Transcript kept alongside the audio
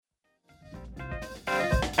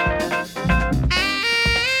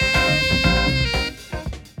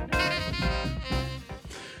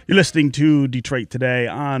You're listening to Detroit Today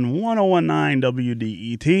on 1019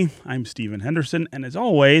 WDET. I'm Stephen Henderson, and as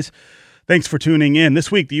always, thanks for tuning in.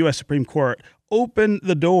 This week, the U.S. Supreme Court opened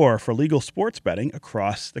the door for legal sports betting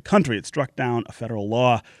across the country. It struck down a federal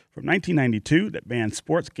law from 1992 that banned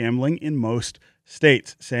sports gambling in most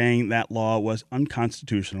states, saying that law was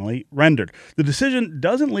unconstitutionally rendered. The decision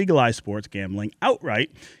doesn't legalize sports gambling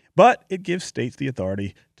outright, but it gives states the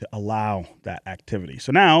authority to allow that activity.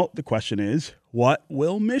 So now the question is, what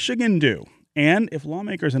will Michigan do? And if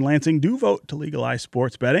lawmakers in Lansing do vote to legalize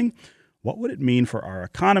sports betting, what would it mean for our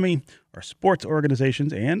economy, our sports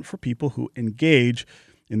organizations, and for people who engage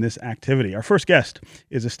in this activity? Our first guest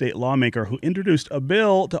is a state lawmaker who introduced a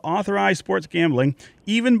bill to authorize sports gambling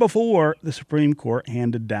even before the Supreme Court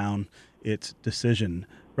handed down its decision.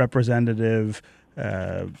 Representative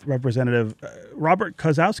Robert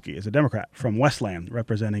Kosowski is a Democrat from Westland,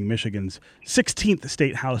 representing Michigan's 16th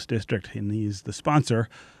State House District, and he's the sponsor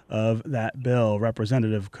of that bill.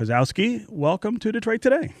 Representative Kosowski, welcome to Detroit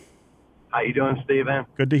Today. How you doing, Stephen?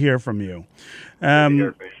 Good to hear from you. Good to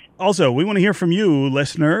hear from you. Also, we want to hear from you,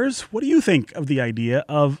 listeners. What do you think of the idea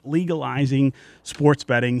of legalizing sports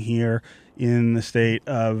betting here in the state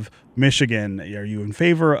of Michigan? Are you in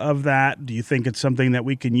favor of that? Do you think it's something that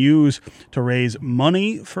we can use to raise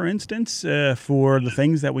money, for instance, for the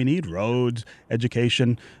things that we need, roads,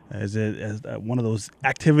 education, as one of those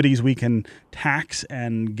activities we can tax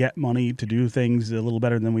and get money to do things a little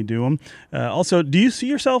better than we do them? Also, do you see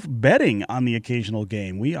yourself betting on the occasional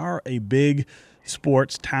game? We are a big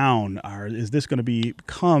sports town. Is this going to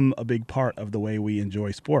become a big part of the way we enjoy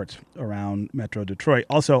sports around Metro Detroit?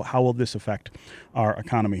 Also, how will this affect our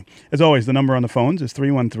economy? As always, the number on the phones is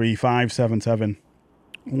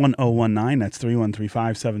 313-577-1019. That's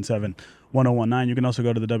 313-577-1019. You can also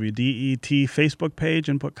go to the WDET Facebook page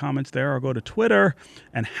and put comments there, or go to Twitter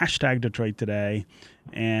and hashtag Detroit Today,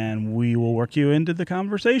 and we will work you into the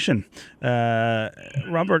conversation.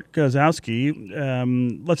 Robert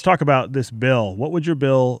Kosowski, let's talk about this bill. What would your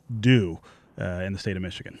bill do in the state of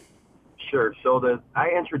Michigan? Sure. So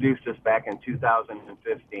I introduced this back in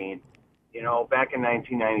 2015. You know, back in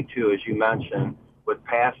 1992, as you mentioned, with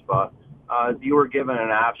PASPA, you were given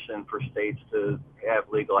an option for states to have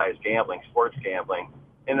legalized gambling, sports gambling,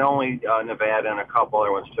 and only Nevada and a couple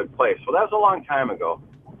other ones took place. So that was a long time ago.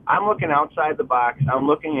 I'm looking outside the box. I'm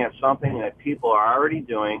looking at something that people are already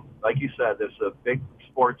doing. Like you said, this is a big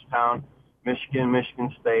sports town, Michigan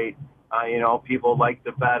State. People like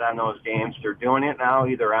to bet on those games. They're doing it now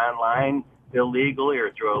either online, illegally,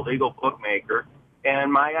 or through a legal bookmaker.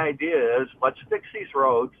 And my idea is, let's fix these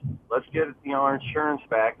roads. Let's get our insurance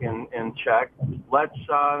back in check. Let's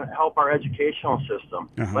help our educational system.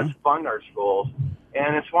 Let's fund our schools.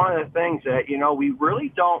 And it's one of the things that, we really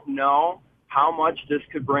don't know how much this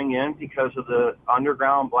could bring in because of the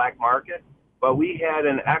underground black market. But we had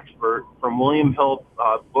an expert from William Hill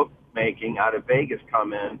Bookmaking out of Vegas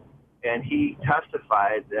come in, and he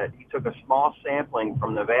testified that he took a small sampling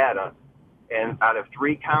from Nevada and out of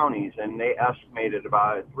 3 counties, and they estimated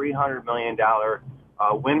about a $300 million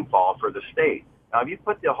windfall for the state. Now, if you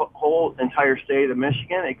put the whole entire state of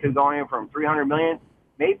Michigan, it could go anywhere from $300 million,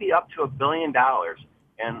 maybe up to $1 billion.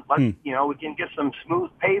 And we can get some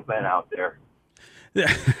smooth pavement out there. Yeah,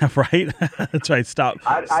 right. That's right. Stop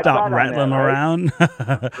rattling that, around.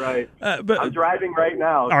 Right. But I'm driving right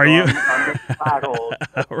now. Are you? I'm potholes.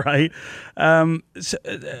 Right.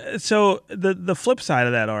 So the flip side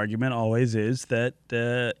of that argument always is that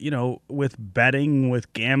with betting,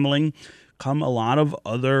 with gambling, come a lot of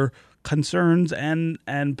other concerns and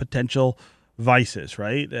potential vices,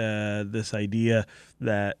 right? This idea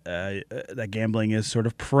that gambling is sort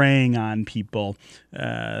of preying on people,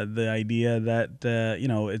 the idea that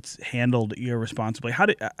it's handled irresponsibly. How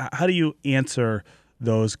do you answer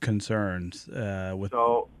those concerns? Yeah,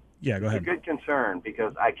 go ahead. It's a good concern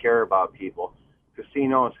because I care about people.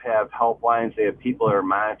 Casinos have helplines. They have people that are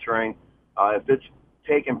monitoring. If it's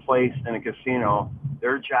taking place in a casino,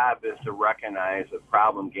 their job is to recognize a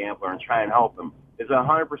problem gambler and try and help them. Is it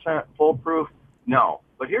 100% foolproof? No.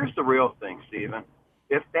 But here's the real thing, Stephen.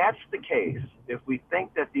 If that's the case, if we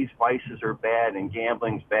think that these vices are bad and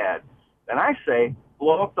gambling's bad, then I say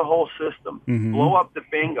blow up the whole system. Mm-hmm. Blow up the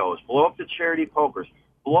bingos. Blow up the charity pokers.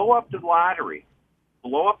 Blow up the lottery.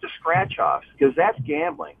 Blow up the scratch-offs, because that's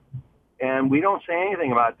gambling. And we don't say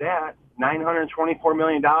anything about that. $924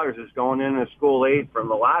 million is going into school aid from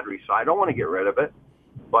the lottery, so I don't want to get rid of it.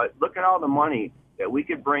 But look at all the money that we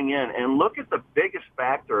could bring in, and look at the biggest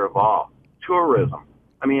factor of all, tourism.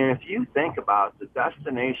 I mean, if you think about the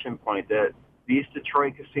destination point that these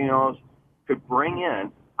Detroit casinos could bring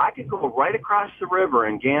in, I could go right across the river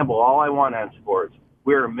and gamble all I want on sports.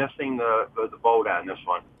 we're missing the boat on this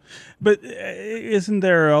one. But isn't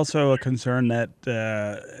there also a concern that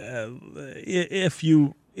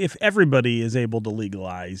if everybody is able to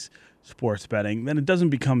legalize sports betting, then it doesn't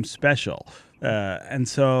become special, and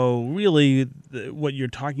so really what you're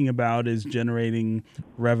talking about is generating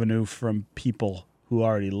revenue from people who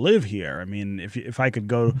already live here. I mean, if I could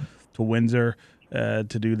go to Windsor to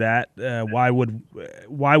do that, why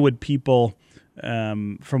would people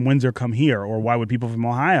from Windsor come here, or why would people from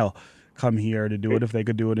Ohio come here to do it if they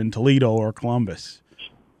could do it in Toledo or Columbus?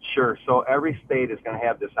 Sure. So every state is going to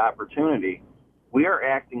have this opportunity. We are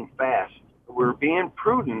acting fast. We're being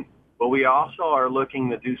prudent, but we also are looking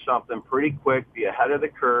to do something pretty quick, be ahead of the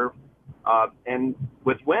curve. And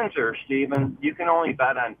with Windsor, Stephen, you can only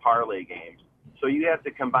bet on parlay games. So you have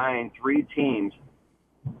to combine 3 teams.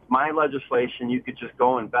 My legislation, you could just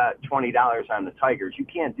go and bet $20 on the Tigers. You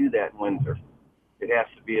can't do that in Windsor. It has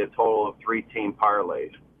to be a total of 3-team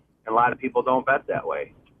parlays. And a lot of people don't bet that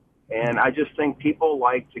way. And I just think people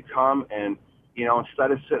like to come and,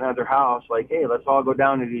 instead of sitting at their house, like, hey, let's all go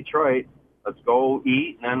down to Detroit, let's go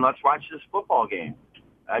eat, and then let's watch this football game.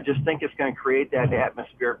 I just think it's going to create that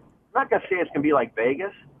atmosphere. I'm not going to say it's going to be like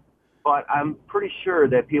Vegas, but I'm pretty sure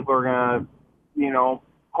that people are going to,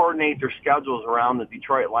 coordinate their schedules around the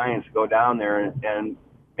Detroit Lions to go down there and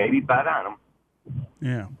maybe bet on them.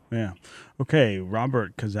 Yeah. Okay,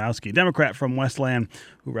 Robert Kosowski, Democrat from Westland,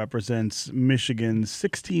 who represents Michigan's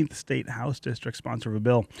 16th State House District, sponsor of a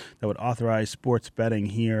bill that would authorize sports betting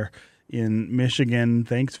here in Michigan.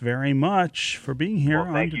 Thanks very much for being here on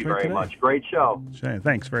Detroit Today. Thank you very much. Great show.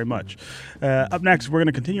 Thanks very much. Up next, we're going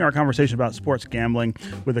to continue our conversation about sports gambling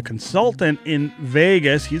with a consultant in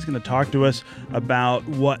Vegas. He's going to talk to us about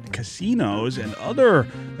what casinos and other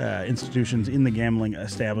institutions in the gambling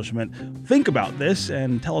establishment think about this,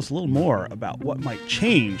 and tell us a little more about what might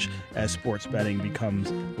change as sports betting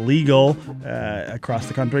becomes legal across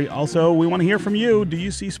the country. Also, we want to hear from you. Do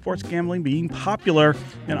you see sports gambling being popular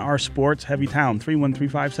in our sports heavy town?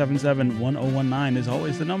 313-577-1019 is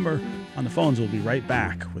always the number on the phones. We'll be right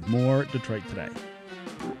back with more Detroit Today.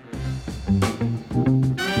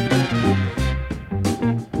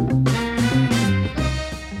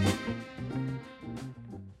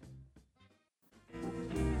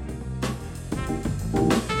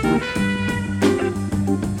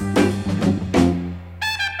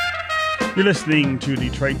 You're listening to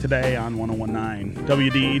Detroit Today on 1019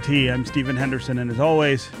 WDET. I'm Stephen Henderson, and as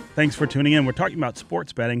always, thanks for tuning in. We're talking about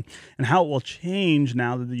sports betting and how it will change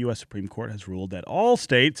now that the U.S. Supreme Court has ruled that all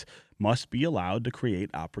states must be allowed to create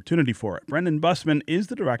opportunity for it. Brendan Bussman is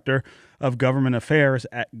the Director of Government Affairs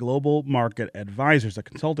at Global Market Advisors, a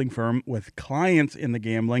consulting firm with clients in the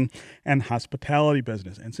gambling and hospitality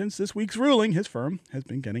business. And since this week's ruling, his firm has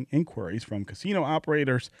been getting inquiries from casino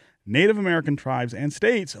operators, Native American tribes, and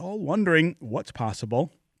states, all wondering what's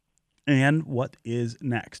possible and what is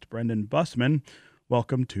next. Brendan Bussman,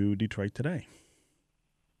 welcome to Detroit Today.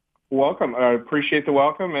 Welcome. I appreciate the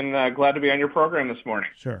welcome, and glad to be on your program this morning.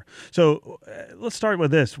 Sure. So let's start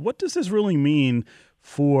with this. What does this ruling mean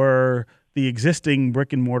for the existing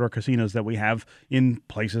brick-and-mortar casinos that we have in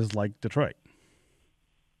places like Detroit?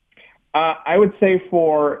 I would say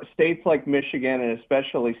for states like Michigan, and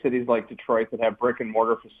especially cities like Detroit that have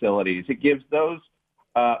brick-and-mortar facilities, it gives those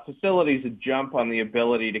facilities a jump on the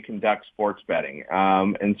ability to conduct sports betting.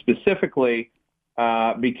 And specifically,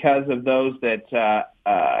 because of those that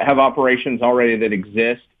have operations already that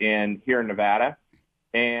exist here in Nevada,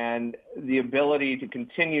 and the ability to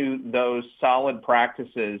continue those solid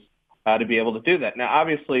practices to be able to do that. Now,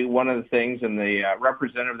 obviously, one of the things, and the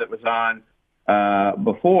representative that was on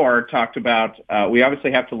before talked about, we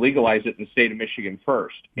obviously have to legalize it in the state of Michigan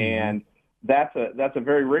first, and that's a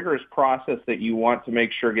very rigorous process that you want to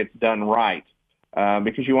make sure gets done right.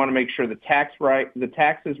 Because you want to make sure the tax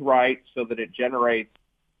is right so that it generates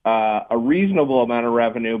a reasonable amount of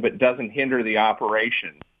revenue but doesn't hinder the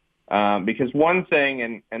operation. Because one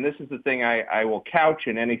thing, and this is the thing I will couch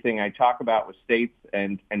in anything I talk about with states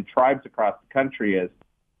and tribes across the country, is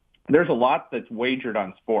there's a lot that's wagered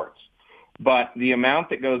on sports. But the amount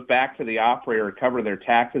that goes back to the operator to cover their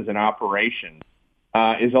taxes and operations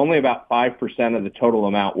is only about 5% of the total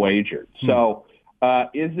amount wagered. So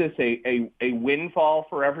is this a windfall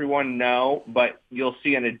for everyone? No, but you'll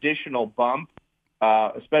see an additional bump,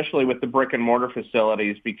 especially with the brick and mortar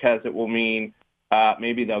facilities, because it will mean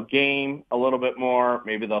maybe they'll game a little bit more,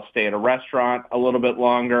 maybe they'll stay at a restaurant a little bit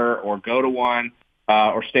longer, or go to one,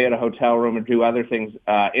 or stay at a hotel room and do other things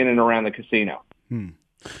in and around the casino.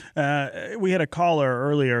 We had a caller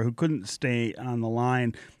earlier who couldn't stay on the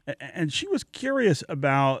line, and she was curious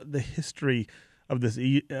about the history of this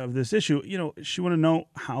issue. She want to know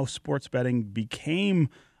how sports betting became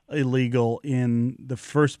illegal in the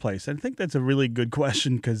first place. I think that's a really good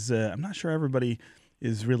question because I'm not sure everybody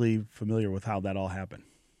is really familiar with how that all happened.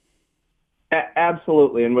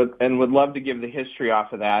 Absolutely, and would love to give the history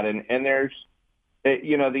off of that. And there's,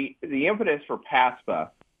 the impetus for PASPA,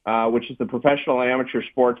 which is the Professional and Amateur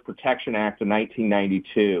Sports Protection Act of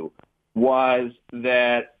 1992, was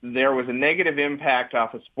that there was a negative impact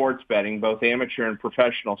off of sports betting, both amateur and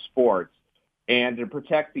professional sports. And to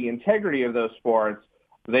protect the integrity of those sports,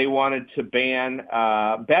 they wanted to ban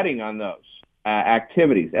betting on those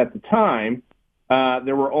activities. At the time,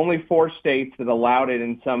 there were only 4 states that allowed it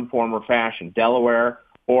in some form or fashion: Delaware,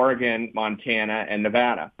 Oregon, Montana, and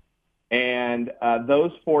Nevada. And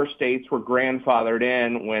those 4 states were grandfathered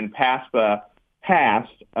in when PASPA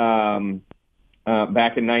passed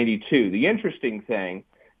back in 92. The interesting thing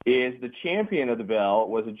is the champion of the bill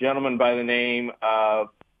was a gentleman by the name of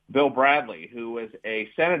Bill Bradley, who was a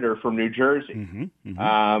senator from New Jersey.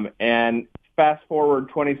 And fast forward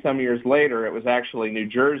 20-some years later, it was actually New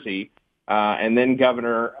Jersey and then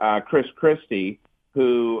Governor Chris Christie,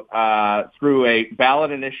 who through a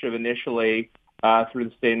ballot initiative initially through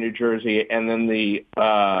the state of New Jersey, and then the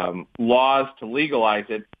laws to legalize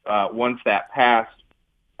it once that passed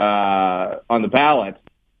on the ballot,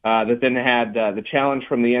 that then had the challenge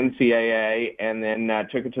from the NCAA, and then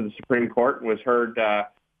took it to the Supreme Court and was heard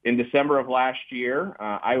in December of last year.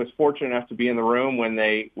 I was fortunate enough to be in the room when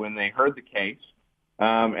they heard the case,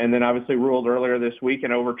 and then obviously ruled earlier this week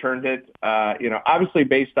and overturned it. Obviously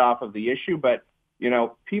based off of the issue, but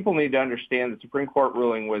people need to understand the Supreme Court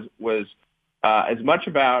ruling was as much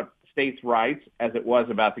about states' rights as it was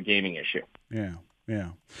about the gaming issue. Yeah.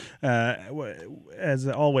 As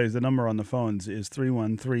always, the number on the phones is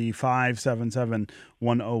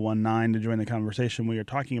 313-577-1019 to join the conversation. We are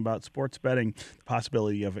talking about sports betting, the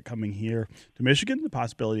possibility of it coming here to Michigan, the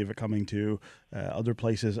possibility of it coming to other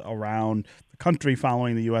places around the country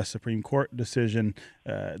following the U.S. Supreme Court decision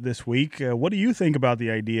this week. What do you think about the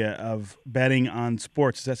idea of betting on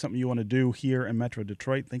sports? Is that something you want to do here in Metro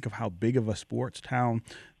Detroit? Think of how big of a sports town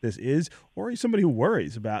this is. Or are you somebody who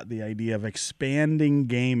worries about the idea of expanding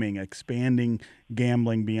gaming, expanding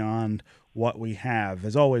gambling beyond what we have?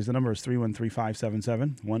 As always, the number is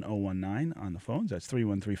 313-577-1019 on the phones. That's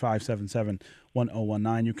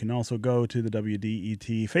 313-577-1019. You can also go to the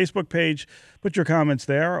WDET Facebook page, put your comments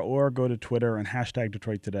there, or go to Twitter and hashtag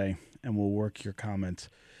Detroit Today, and we'll work your comments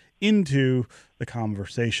into the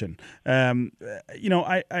conversation.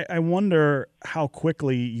 I wonder how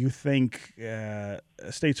quickly you think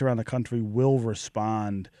states around the country will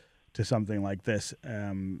respond to something like this,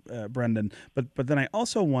 Brendan. But then I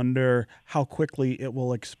also wonder how quickly it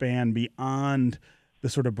will expand beyond the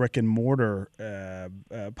sort of brick and mortar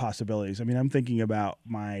possibilities. I mean, I'm thinking about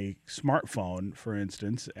my smartphone, for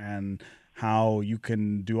instance, and how you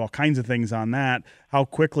can do all kinds of things on that. How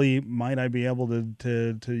quickly might I be able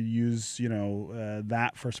to use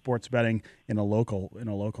that for sports betting in a local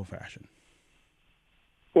fashion?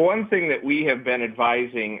 Well, one thing that we have been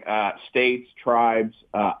advising states, tribes,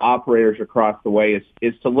 operators across the way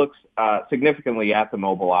is to look significantly at the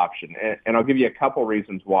mobile option, and I'll give you a couple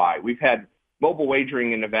reasons why. We've had mobile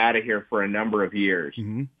wagering in Nevada here for a number of years.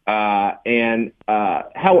 And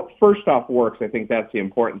how it first off works, I think that's the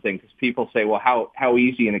important thing, because people say, well, how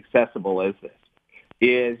easy and accessible is this?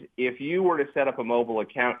 Is if you were to set up a mobile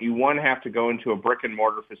account, you, one, have to go into a brick and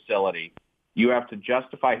mortar facility. You have to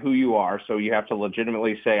justify who you are, so you have to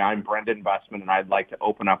legitimately say, I'm Brendan Bussman, and I'd like to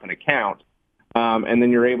open up an account. And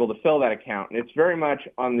then you're able to fill that account. And it's very much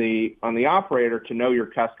on the operator to know your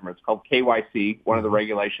customer. It's called KYC, one of the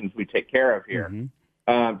regulations we take care of here,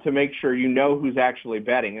 to make sure you know who's actually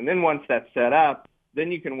betting. And then once that's set up,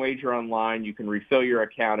 then you can wager online. You can refill your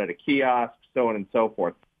account at a kiosk, so on and so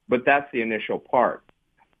forth. But that's the initial part.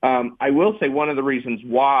 I will say one of the reasons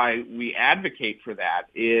why we advocate for that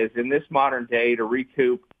is in this modern day to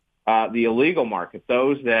recoup the illegal market.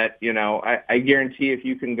 Those that, I guarantee if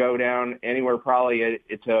you can go down anywhere, probably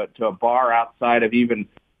to a bar outside of even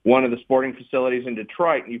one of the sporting facilities in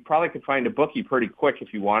Detroit, you probably could find a bookie pretty quick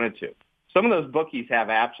if you wanted to. Some of those bookies have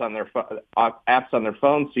apps on their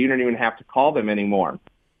phones, so you don't even have to call them anymore.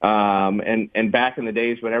 And back in the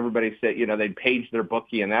days when everybody said, they'd page their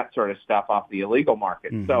bookie and that sort of stuff off the illegal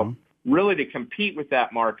market. So really to compete with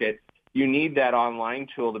that market, you need that online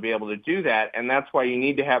tool to be able to do that. And that's why you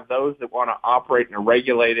need to have those that want to operate in a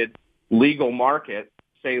regulated legal market,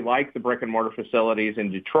 say like the brick and mortar facilities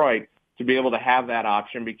in Detroit, to be able to have that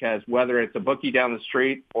option, because whether it's a bookie down the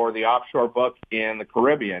street or the offshore book in the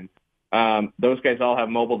Caribbean, those guys all have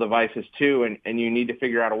mobile devices too, and you need to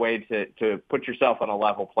figure out a way to put yourself on a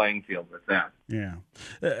level playing field with them.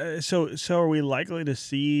 Yeah. So are we likely to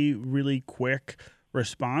see really quick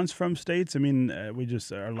response from states? I mean,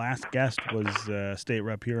 our last guest was a state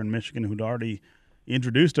rep here in Michigan who'd already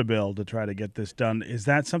introduced a bill to try to get this done. Is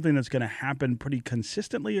that something that's going to happen pretty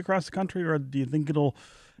consistently across the country, or do you think it'll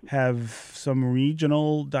have some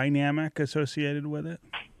regional dynamic associated with it?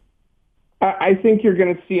 I think you're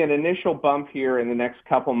going to see an initial bump here in the next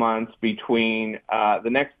couple months between the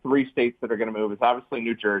next three states that are going to move is obviously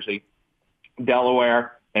New Jersey,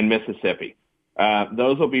 Delaware, and Mississippi.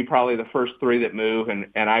 Those will be probably the first three that move, and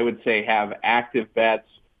I would say have active bets,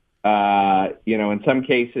 in some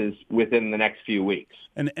cases within the next few weeks.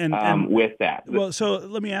 And with that, well, so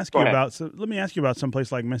let me ask you about some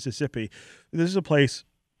place like Mississippi. This is a place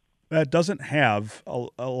that doesn't have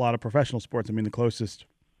a lot of professional sports. I mean, the closest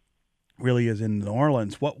really is in New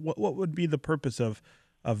Orleans. What would be the purpose of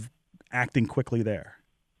acting quickly there?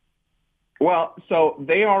 Well, so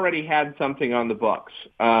they already had something on the books,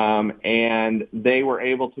 and they were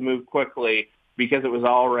able to move quickly because it was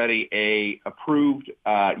already a approved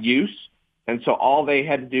use. And so all they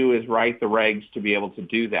had to do is write the regs to be able to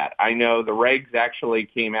do that. I know the regs actually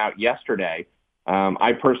came out yesterday.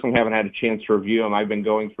 I personally haven't had a chance to review them. I've been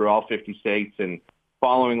going through all 50 states and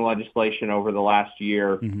following legislation over the last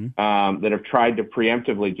year that have tried to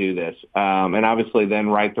preemptively do this, and obviously then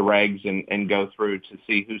write the regs and go through to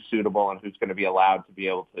see who's suitable and who's going to be allowed to be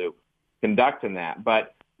able to conduct in that.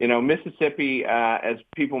 But, Mississippi, as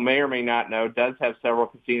people may or may not know, does have several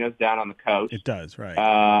casinos down on the coast. It does, right.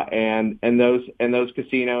 And those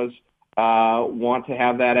casinos want to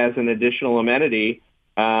have that as an additional amenity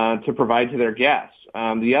to provide to their guests.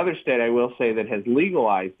 The other state, I will say, that has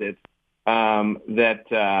legalized it,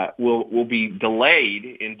 that will be delayed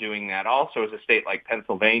in doing that also is a state like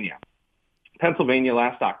Pennsylvania. Pennsylvania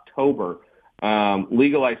last October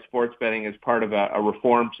legalized sports betting as part of a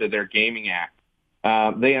reform to their gaming act.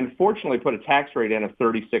 They unfortunately put a tax rate in of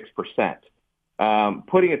 36%.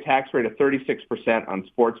 Putting a tax rate of 36% on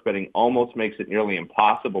sports betting almost makes it nearly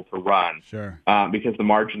impossible to run. Sure. Because the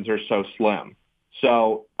margins are so slim.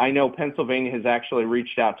 So I know Pennsylvania has actually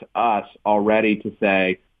reached out to us already to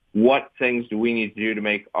say, what things do we need to do to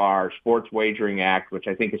make our Sports Wagering Act, which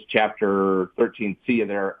I think is Chapter 13C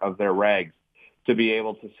of their regs, to be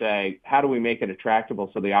able to say, how do we make it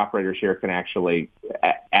attractable so the operators here can actually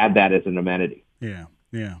add that as an amenity? Yeah.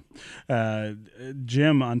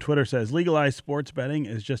 Jim on Twitter says, legalized sports betting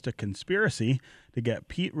is just a conspiracy to get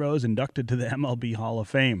Pete Rose inducted to the MLB Hall of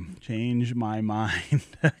Fame. Change my mind.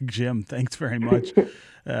 Jim, thanks very much for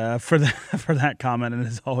that comment. And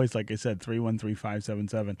as always, like I said,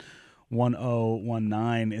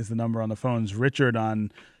 313-577-1019 is the number on the phones. Richard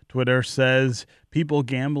on Twitter says, people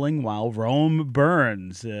gambling while Rome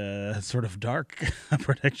burns. Sort of dark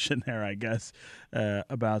prediction there, I guess,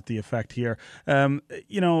 about the effect here.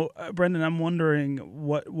 Brendan, I'm wondering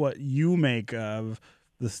what you make of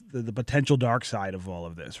the potential dark side of all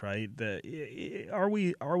of this, right? Are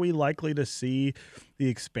we likely to see the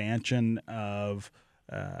expansion of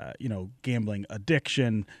gambling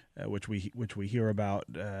addiction, which we hear about,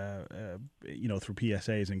 through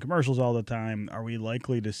PSAs and commercials all the time? Are we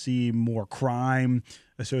likely to see more crime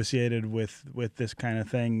associated with this kind of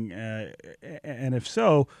thing? And if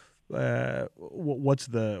so, what's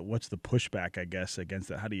the pushback, I guess, against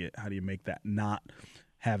that? How do you make that not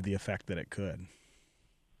have the effect that it could?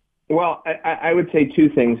 Well, I would say two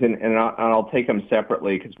things, and I'll take them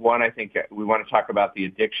separately, because one, I think we want to talk about the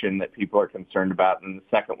addiction that people are concerned about, and the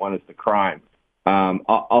second one is the crime.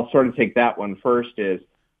 I'll sort of take that one first. Is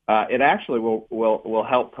it actually will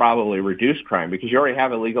help probably reduce crime, because you already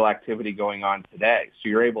have illegal activity going on today, so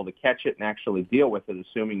you're able to catch it and actually deal with it,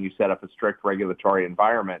 assuming you set up a strict regulatory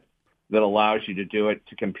environment that allows you to do it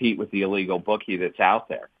to compete with the illegal bookie that's out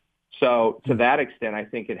there. So to that extent, I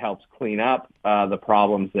think it helps clean up the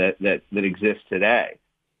problems that exist today.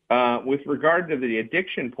 With regard to the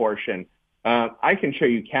addiction portion, I can show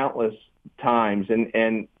you countless times,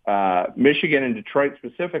 and Michigan and Detroit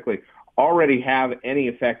specifically already have any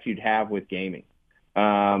effect you'd have with gaming.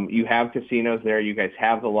 You have casinos there. You guys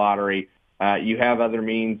have the lottery. You have other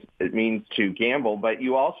means to gamble, but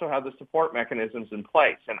you also have the support mechanisms in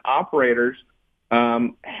place. And operators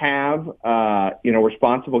have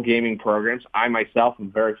responsible gaming programs. I myself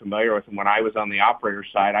am very familiar with them. When I was on the operator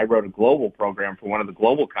side, I wrote a global program for one of the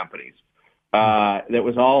global companies that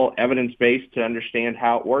was all evidence-based to understand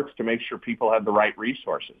how it works, to make sure people have the right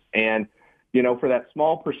resources. And, for that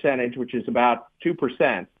small percentage, which is about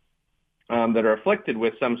 2%, that are afflicted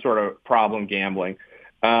with some sort of problem gambling,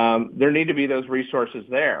 there need to be those resources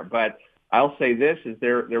there. But I'll say this, is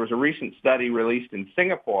there was a recent study released in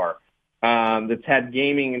Singapore that's had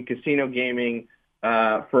gaming and casino gaming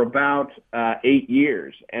for about 8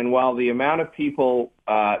 years. And while the amount of people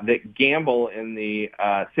that gamble in the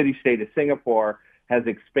city-state of Singapore has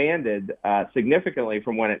expanded significantly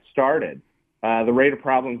from when it started, the rate of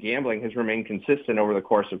problem gambling has remained consistent over the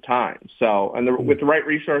course of time. So, with the right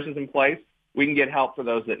resources in place, we can get help for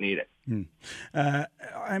those that need it.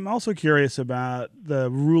 I'm also curious about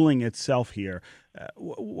the ruling itself here.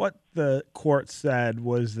 What the court said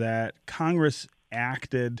was that Congress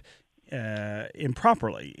acted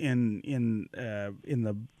improperly in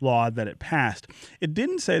the law that it passed. It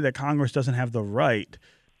didn't say that Congress doesn't have the right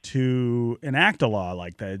to enact a law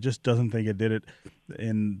like that. It just doesn't think it did it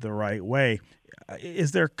in the right way.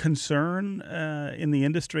 Is there concern in the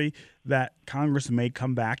industry that Congress may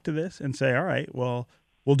come back to this and say, all right, well,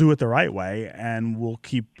 we'll do it the right way and we'll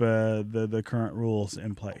keep the current rules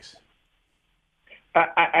in place?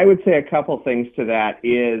 I would say a couple things to that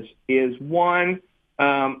is one,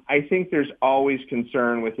 I think there's always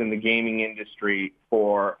concern within the gaming industry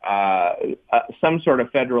for some sort of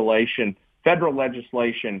federal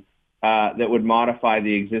legislation that would modify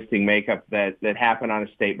the existing makeup that happened on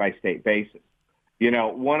a state-by-state basis.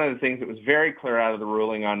 One of the things that was very clear out of the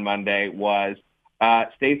ruling on Monday was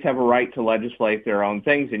states have a right to legislate their own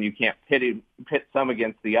things, and you can't pit some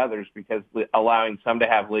against the others because allowing some to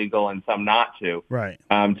have legal and some not to, right.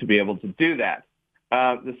 To be able to do that.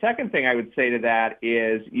 The second thing I would say to that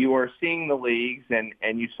is you are seeing the leagues,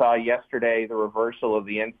 and you saw yesterday the reversal of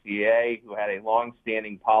the NCAA, who had a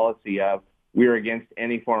long-standing policy of we're against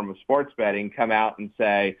any form of sports betting, come out and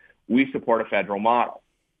say we support a federal model.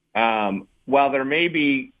 While there may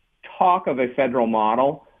be talk of a federal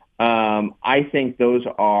model, I think those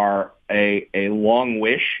are a long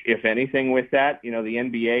wish, if anything, with that. The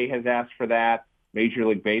NBA has asked for that. Major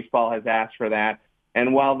League Baseball has asked for that.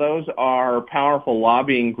 And while those are powerful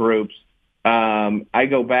lobbying groups, I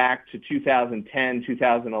go back to 2010,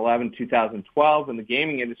 2011, 2012, when the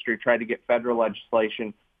gaming industry tried to get federal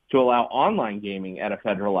legislation to allow online gaming at a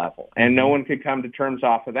federal level. And no one could come to terms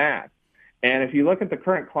off of that. And if you look at the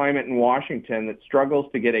current climate in Washington that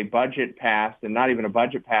struggles to get a budget passed, and not even a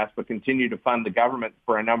budget passed, but continue to fund the government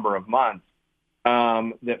for a number of months,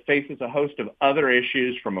 that faces a host of other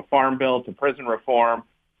issues, from a farm bill to prison reform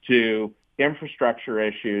to infrastructure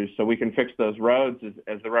issues, so we can fix those roads,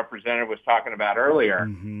 as the representative was talking about earlier.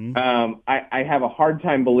 I have a hard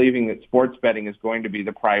time believing that sports betting is going to be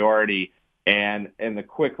the priority and the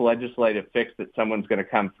quick legislative fix that someone's going to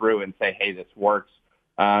come through and say, hey, this works.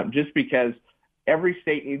 Just because every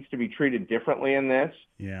state needs to be treated differently in this.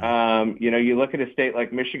 Yeah. You look at a state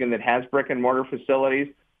like Michigan that has brick and mortar facilities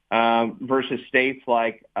versus states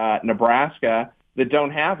like Nebraska that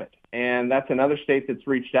don't have it. And that's another state that's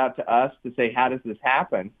reached out to us to say, how does this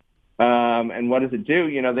happen? And what does it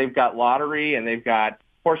do? They've got lottery and they've got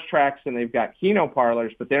horse tracks and they've got keno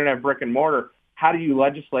parlors, but they don't have brick and mortar. How do you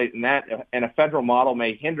legislate in that? And a federal model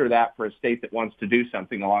may hinder that for a state that wants to do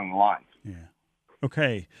something along the lines. Yeah.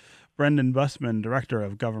 Okay. Brendan Bussman, Director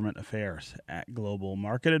of Government Affairs at Global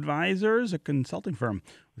Market Advisors, a consulting firm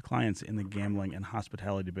with clients in the gambling and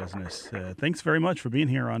hospitality business. Thanks very much for being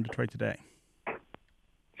here on Detroit Today.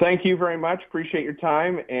 Thank you very much. Appreciate your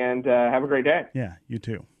time, and have a great day. Yeah, you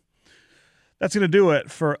too. That's going to do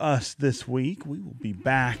it for us this week. We will be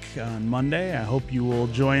back on Monday. I hope you will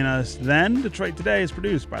join us then. Detroit Today is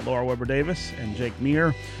produced by Laura Weber-Davis and Jake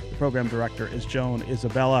Meir. The program director is Joan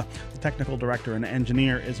Isabella. The technical director and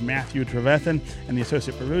engineer is Matthew Trevethan. And the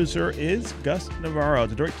associate producer is Gus Navarro.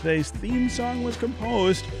 Detroit Today's theme song was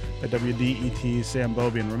composed by WDET's Sam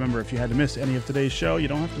Bobian. Remember, if you had to miss any of today's show, you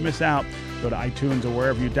don't have to miss out. Go to iTunes or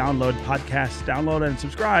wherever you download podcasts. Download and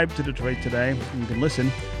subscribe to Detroit Today. You can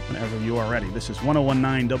listen whenever you are ready. This is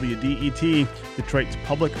 101.9 WDET, Detroit's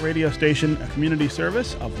public radio station, a community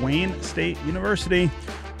service of Wayne State University.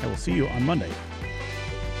 I will see you on Monday.